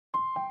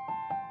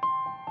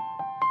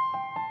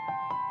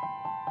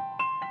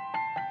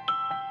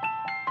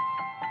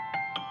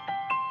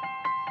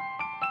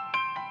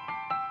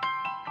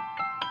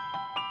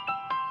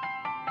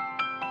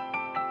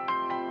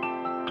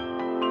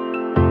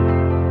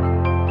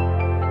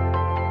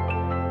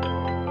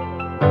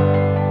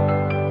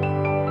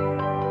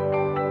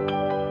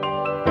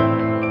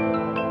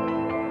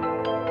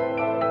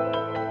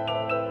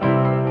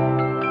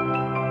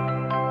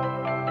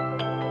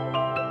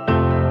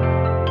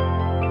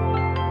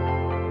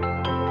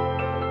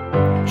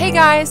Hey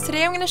guys,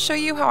 today I'm going to show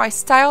you how I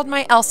styled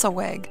my Elsa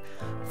wig.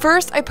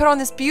 First, I put on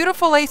this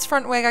beautiful lace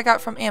front wig I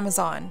got from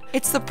Amazon.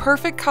 It's the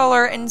perfect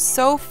color and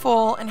so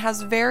full and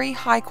has very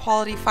high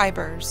quality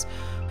fibers,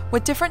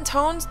 with different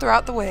tones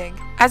throughout the wig.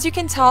 As you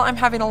can tell, I'm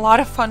having a lot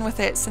of fun with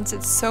it since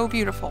it's so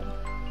beautiful.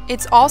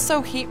 It's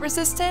also heat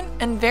resistant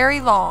and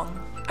very long.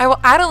 I will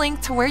add a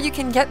link to where you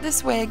can get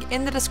this wig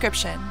in the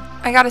description.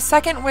 I got a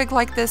second wig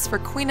like this for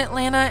Queen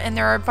Atlanta, and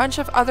there are a bunch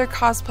of other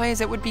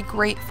cosplays it would be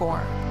great for.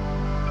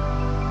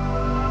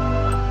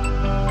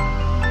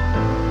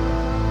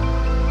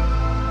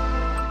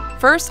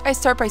 First, I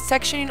start by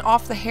sectioning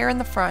off the hair in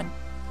the front,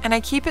 and I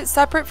keep it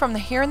separate from the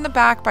hair in the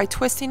back by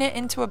twisting it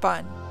into a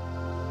bun.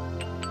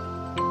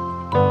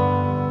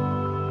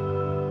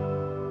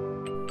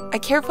 I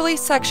carefully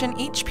section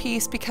each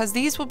piece because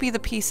these will be the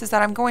pieces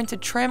that I'm going to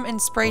trim and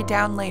spray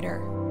down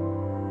later.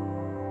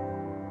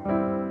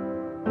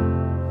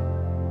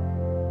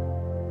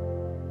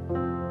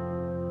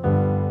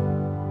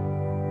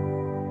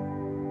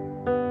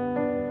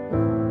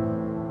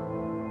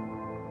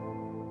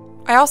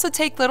 I also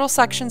take little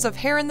sections of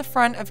hair in the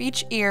front of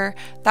each ear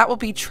that will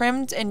be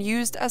trimmed and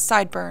used as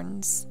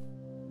sideburns.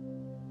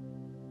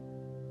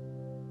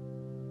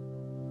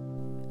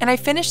 And I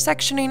finish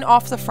sectioning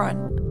off the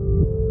front.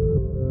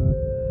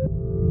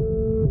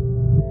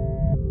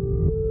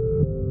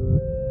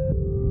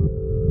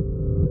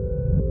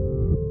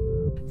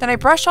 Then I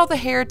brush all the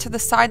hair to the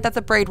side that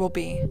the braid will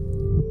be.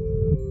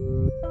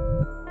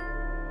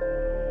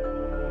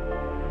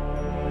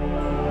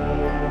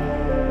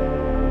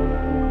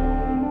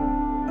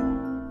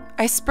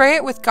 I spray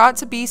it with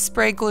Got2b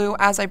spray glue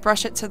as I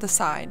brush it to the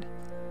side.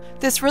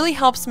 This really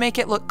helps make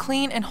it look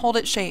clean and hold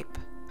its shape.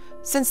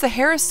 Since the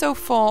hair is so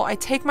full, I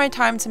take my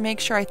time to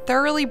make sure I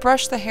thoroughly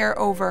brush the hair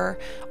over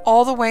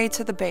all the way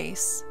to the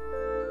base.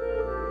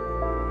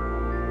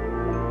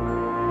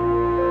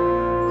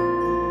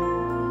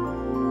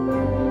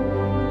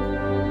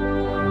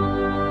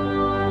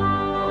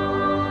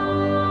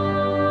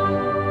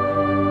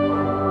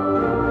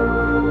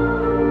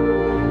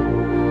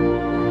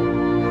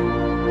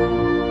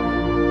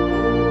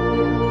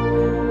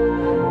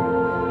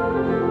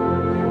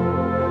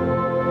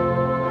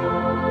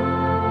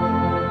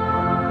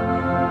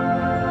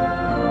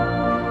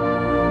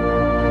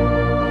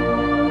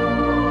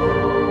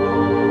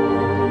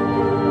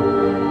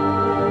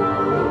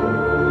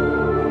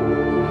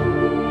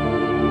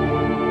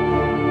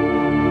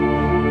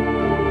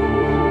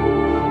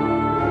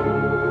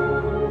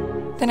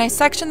 Then I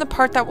section the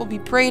part that will be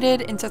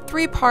braided into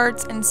 3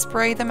 parts and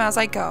spray them as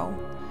I go.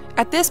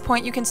 At this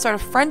point, you can start a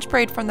French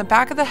braid from the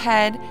back of the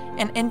head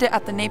and end it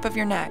at the nape of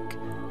your neck.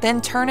 Then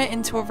turn it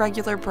into a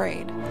regular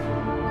braid.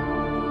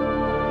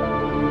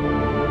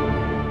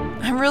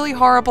 I'm really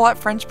horrible at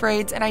French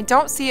braids and I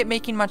don't see it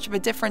making much of a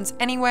difference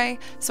anyway,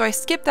 so I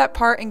skip that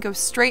part and go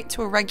straight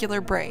to a regular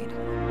braid.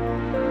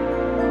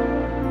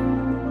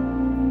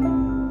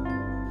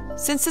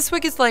 Since this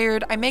wig is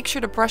layered, I make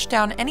sure to brush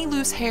down any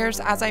loose hairs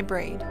as I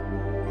braid.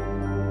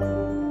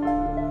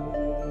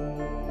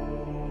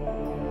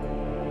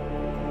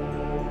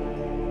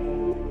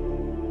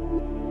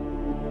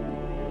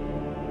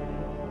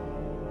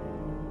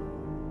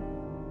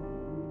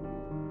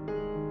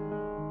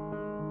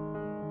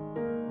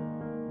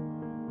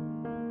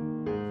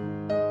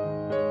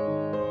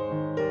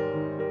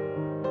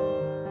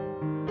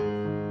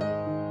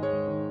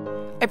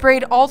 I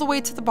braid all the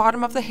way to the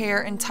bottom of the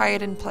hair and tie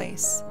it in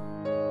place.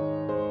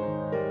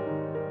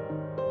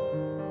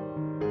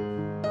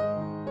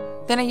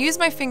 Then I use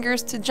my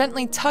fingers to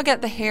gently tug at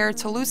the hair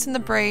to loosen the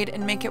braid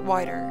and make it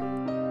wider.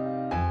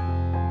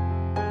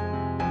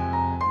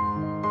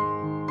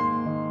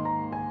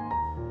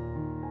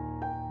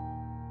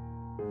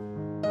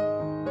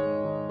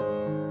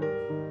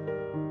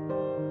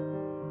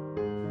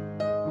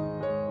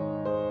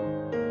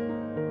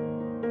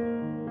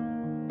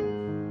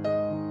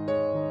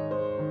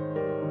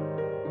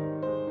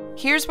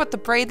 Here's what the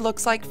braid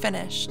looks like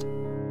finished.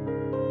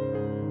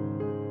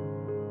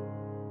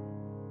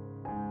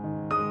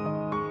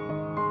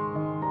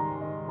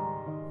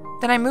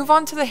 Then I move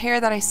on to the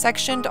hair that I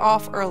sectioned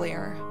off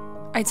earlier.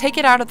 I take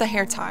it out of the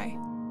hair tie.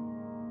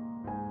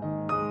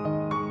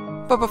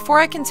 But before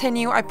I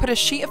continue, I put a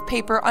sheet of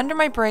paper under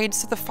my braid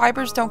so the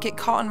fibers don't get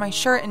caught on my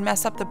shirt and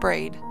mess up the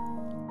braid.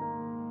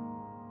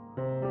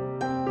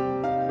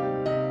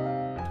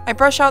 I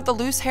brush out the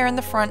loose hair in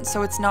the front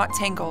so it's not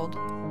tangled.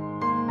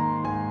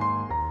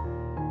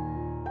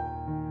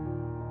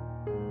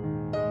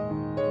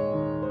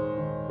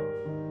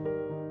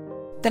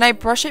 Then I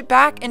brush it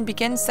back and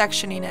begin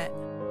sectioning it.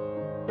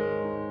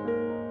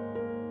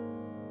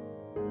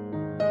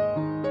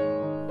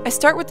 I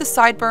start with the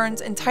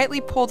sideburns and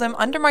tightly pull them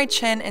under my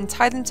chin and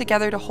tie them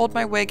together to hold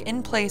my wig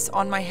in place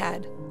on my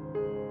head.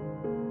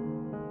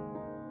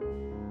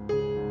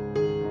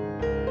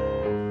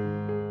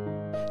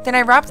 Then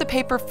I wrap the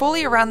paper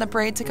fully around the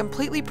braid to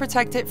completely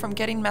protect it from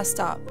getting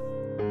messed up.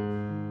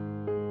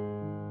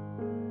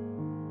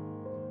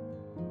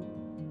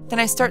 Then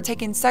I start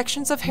taking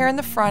sections of hair in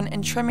the front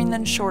and trimming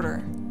them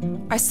shorter.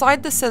 I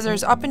slide the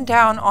scissors up and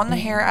down on the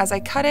hair as I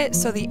cut it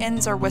so the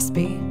ends are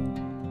wispy.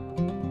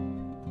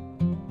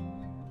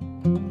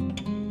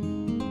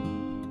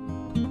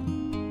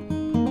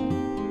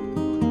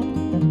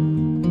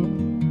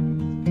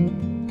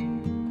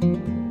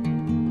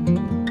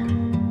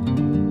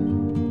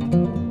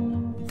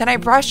 Then I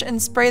brush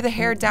and spray the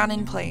hair down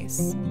in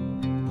place.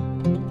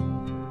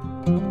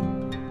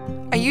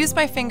 I use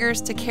my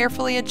fingers to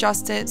carefully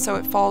adjust it so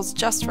it falls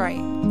just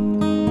right.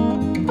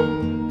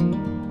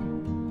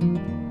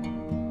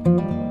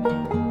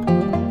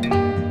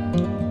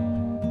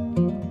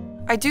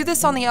 I do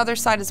this on the other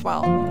side as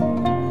well.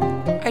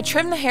 I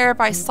trim the hair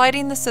by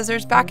sliding the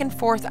scissors back and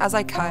forth as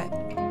I cut.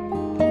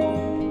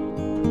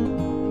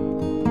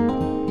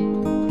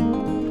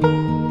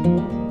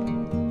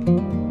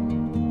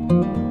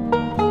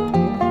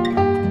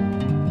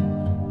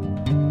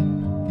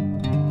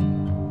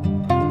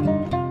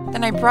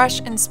 Then I brush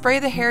and spray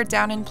the hair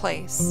down in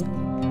place.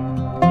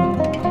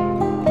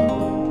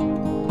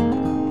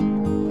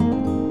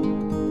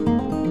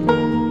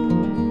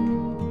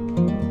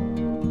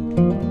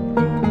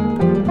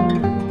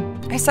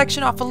 I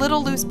section off a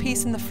little loose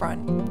piece in the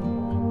front.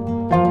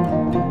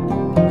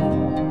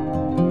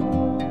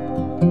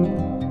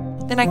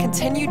 Then I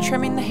continue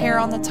trimming the hair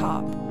on the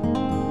top.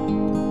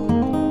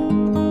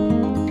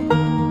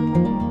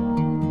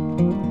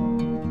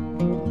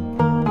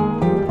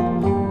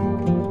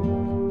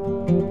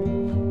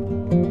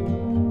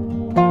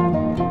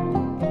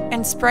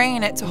 And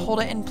spraying it to hold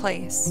it in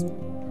place.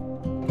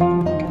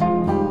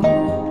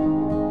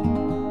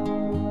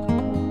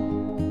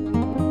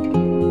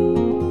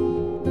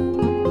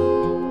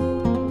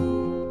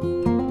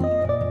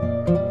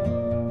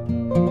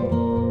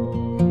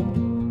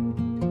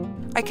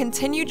 I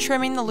continue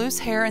trimming the loose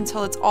hair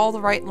until it's all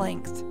the right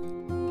length.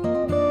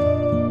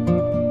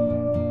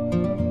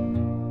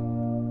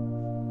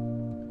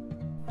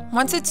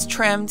 Once it's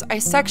trimmed, I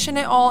section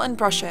it all and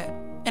brush it,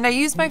 and I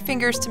use my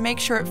fingers to make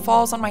sure it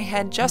falls on my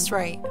head just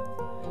right.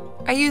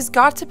 I use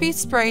Got2b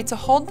spray to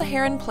hold the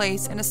hair in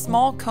place and a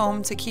small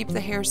comb to keep the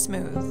hair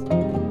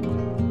smooth.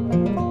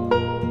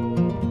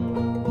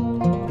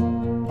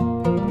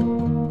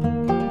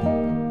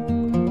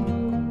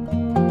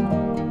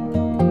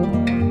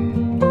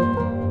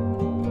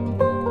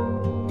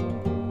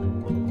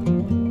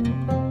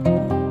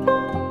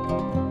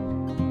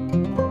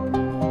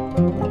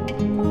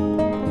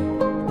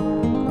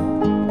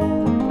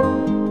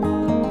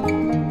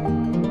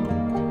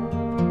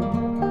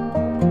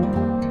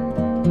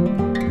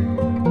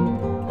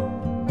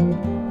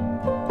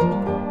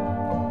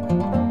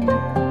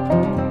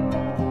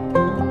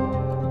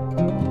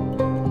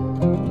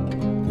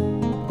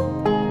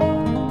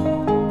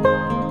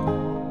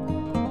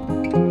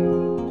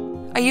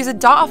 I use a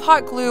dot of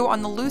hot glue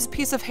on the loose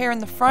piece of hair in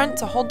the front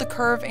to hold the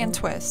curve and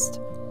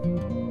twist.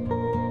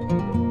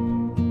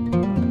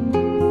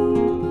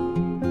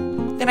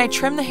 Then I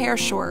trim the hair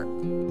short.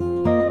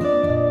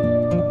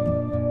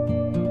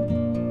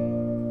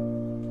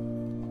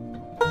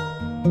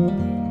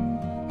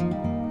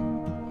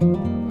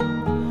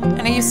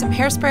 And I use some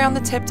hairspray on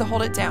the tip to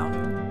hold it down.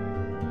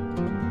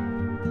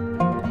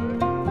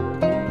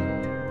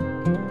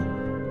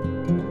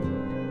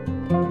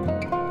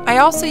 I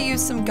also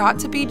use some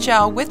Got2b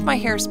gel with my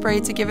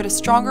hairspray to give it a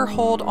stronger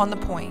hold on the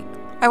point.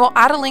 I will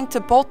add a link to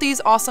both these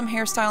awesome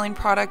hairstyling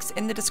products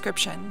in the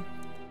description.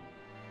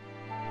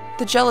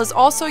 The gel is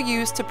also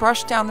used to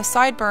brush down the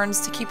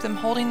sideburns to keep them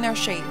holding their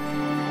shape.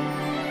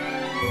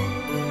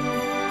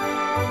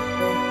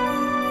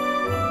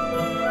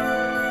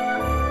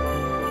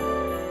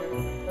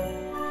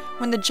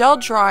 When the gel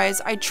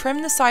dries, I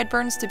trim the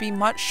sideburns to be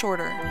much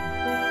shorter.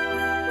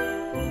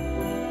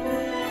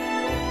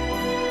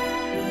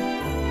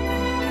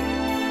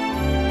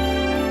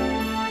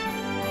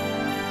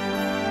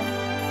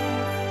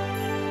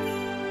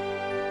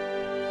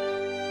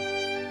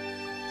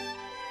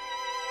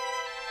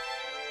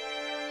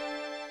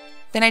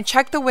 Then I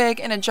check the wig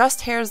and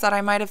adjust hairs that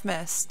I might have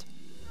missed.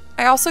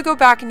 I also go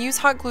back and use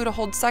hot glue to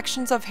hold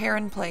sections of hair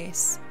in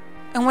place.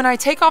 And when I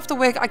take off the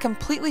wig, I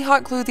completely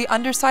hot glue the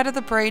underside of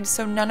the braid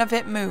so none of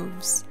it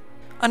moves.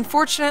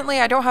 Unfortunately,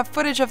 I don't have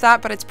footage of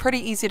that, but it's pretty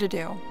easy to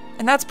do.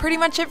 And that's pretty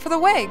much it for the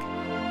wig.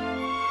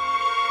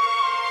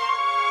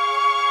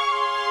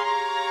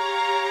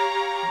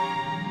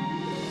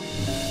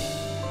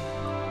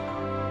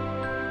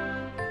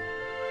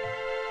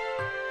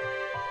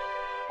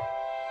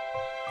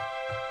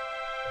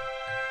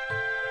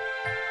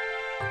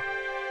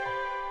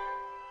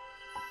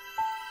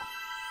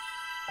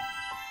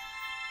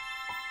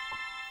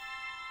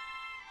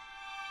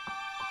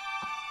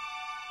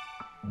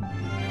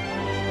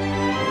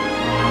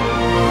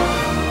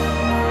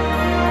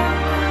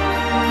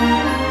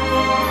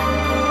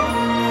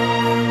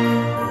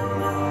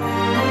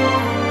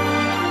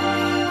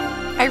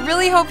 I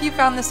really hope you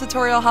found this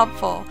tutorial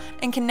helpful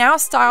and can now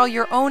style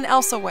your own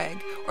Elsa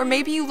wig, or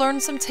maybe you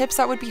learned some tips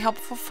that would be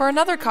helpful for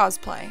another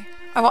cosplay.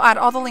 I will add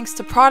all the links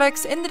to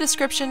products in the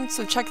description,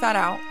 so check that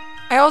out.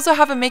 I also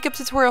have a makeup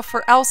tutorial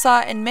for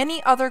Elsa and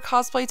many other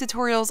cosplay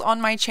tutorials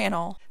on my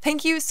channel.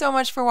 Thank you so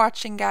much for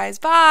watching, guys.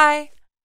 Bye!